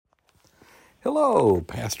Hello,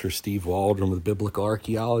 Pastor Steve Waldron with Biblical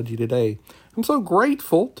Archaeology today. I'm so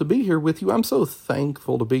grateful to be here with you. I'm so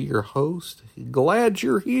thankful to be your host. Glad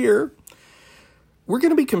you're here. We're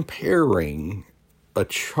going to be comparing a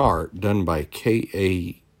chart done by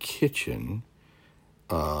K.A. Kitchen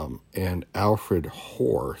and Alfred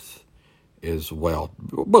Horth as well.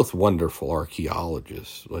 Both wonderful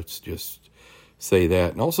archaeologists, let's just say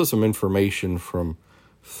that. And also some information from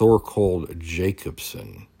Thorkild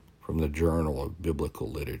Jacobson from the Journal of Biblical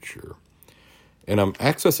Literature. And I'm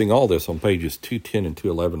accessing all this on pages 210 and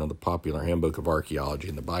 211 of the Popular Handbook of Archaeology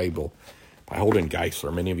in the Bible by Holden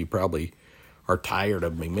Geisler. Many of you probably are tired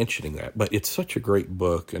of me mentioning that, but it's such a great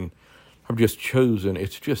book, and I've just chosen,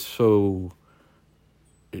 it's just so,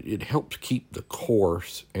 it helps keep the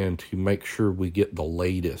course and to make sure we get the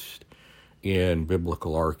latest in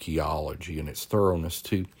biblical archaeology and its thoroughness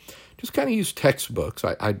too. Just kind of use textbooks.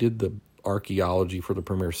 I did the archaeology for the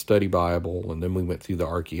Premier Study Bible, and then we went through the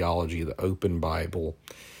archaeology of the Open Bible,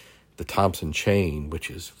 the Thompson Chain,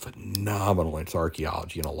 which is phenomenal in its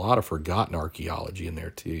archaeology, and a lot of forgotten archaeology in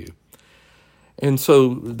there too. And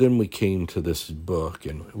so then we came to this book,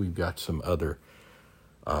 and we've got some other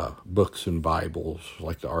books and Bibles,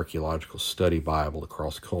 like the Archaeological Study Bible, the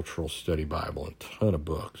Cross-Cultural Study Bible, and a ton of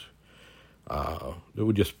books. That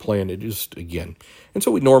we just plan it just again. And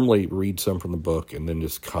so we normally read some from the book and then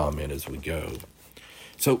just comment as we go.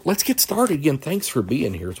 So let's get started again. Thanks for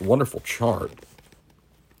being here. It's a wonderful chart.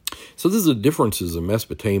 So this is the differences in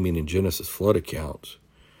Mesopotamian and Genesis flood accounts.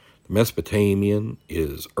 The Mesopotamian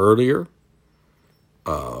is earlier.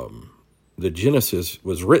 The Genesis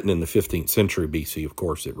was written in the 15th century BC. Of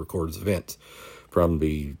course, it records events from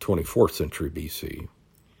the 24th century BC.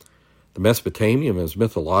 The Mesopotamian is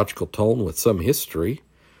mythological tone with some history.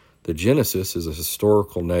 The Genesis is a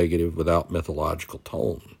historical negative without mythological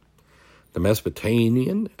tone. The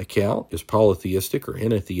Mesopotamian account is polytheistic or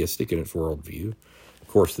henotheistic in its worldview. Of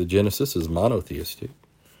course, the Genesis is monotheistic.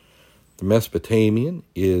 The Mesopotamian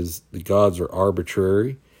is the gods are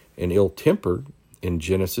arbitrary and ill-tempered. In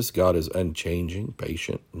Genesis, God is unchanging,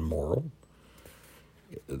 patient, and moral.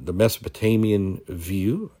 The Mesopotamian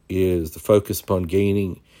view is the focus upon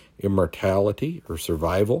gaining immortality or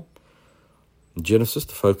survival. In Genesis,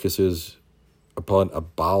 the focus is upon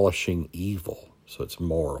abolishing evil, so it's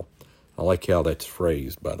moral. I like how that's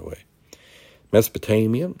phrased, by the way.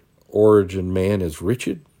 Mesopotamian, origin man is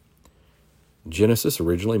wretched. Genesis,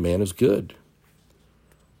 originally man is good.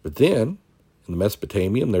 But then, in the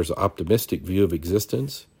Mesopotamian, there's an optimistic view of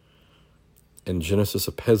existence. In Genesis,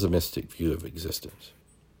 a pessimistic view of existence.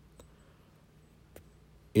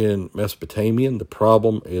 In Mesopotamian, the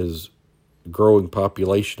problem is growing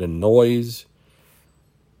population and noise.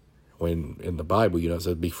 When in the Bible, it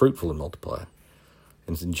says, be fruitful and multiply.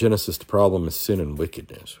 And in Genesis, the problem is sin and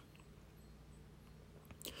wickedness.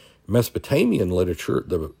 In Mesopotamian literature,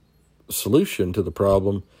 the solution to the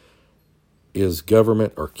problem is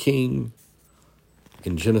government or king.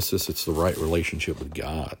 In Genesis, it's the right relationship with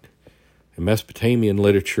God. In Mesopotamian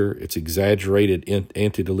literature, it's exaggerated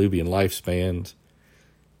antediluvian lifespans,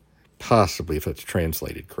 possibly if it's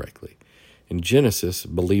translated correctly. In Genesis,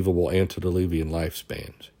 believable antediluvian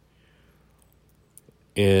lifespans.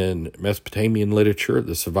 In Mesopotamian literature,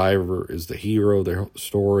 the survivor is the hero of the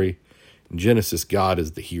story. In Genesis, God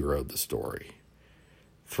is the hero of the story.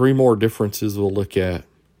 Three more differences we'll look at.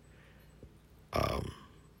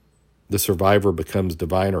 The survivor becomes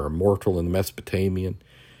divine or immortal in the Mesopotamian.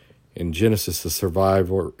 In Genesis, the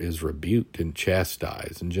survivor is rebuked and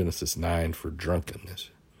chastised in Genesis 9 for drunkenness.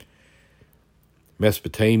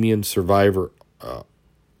 Mesopotamian survivor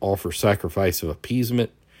offers sacrifice of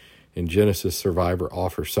appeasement. In Genesis, survivor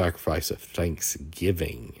offers sacrifice of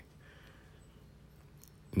thanksgiving.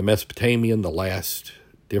 In the Mesopotamian, the last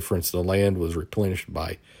difference, the land was replenished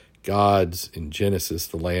by gods. In Genesis,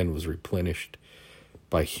 the land was replenished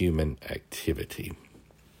by human activity.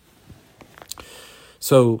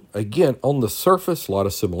 So again, on the surface, a lot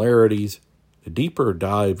of similarities. The deeper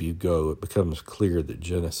dive you go, it becomes clear that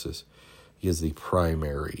Genesis is the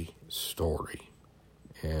primary story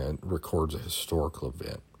and records a historical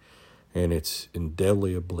event. And it's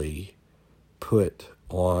indelibly put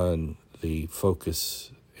on the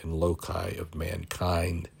focus and loci of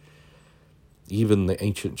mankind. Even the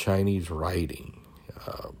ancient Chinese writing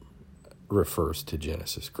refers to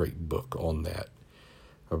Genesis. Great book on that,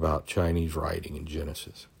 about Chinese writing in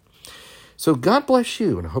Genesis. So God bless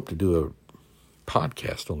you, and I hope to do a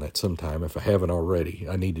podcast on that sometime. If I haven't already,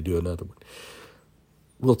 I need to do another one.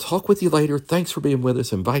 We'll talk with you later. Thanks for being with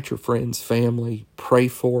us. Invite your friends, family, pray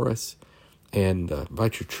for us, and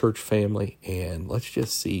invite your church family, and let's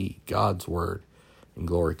just see God's word and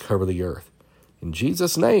glory cover the earth. In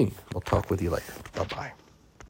Jesus' name, I'll talk with you later. Bye-bye.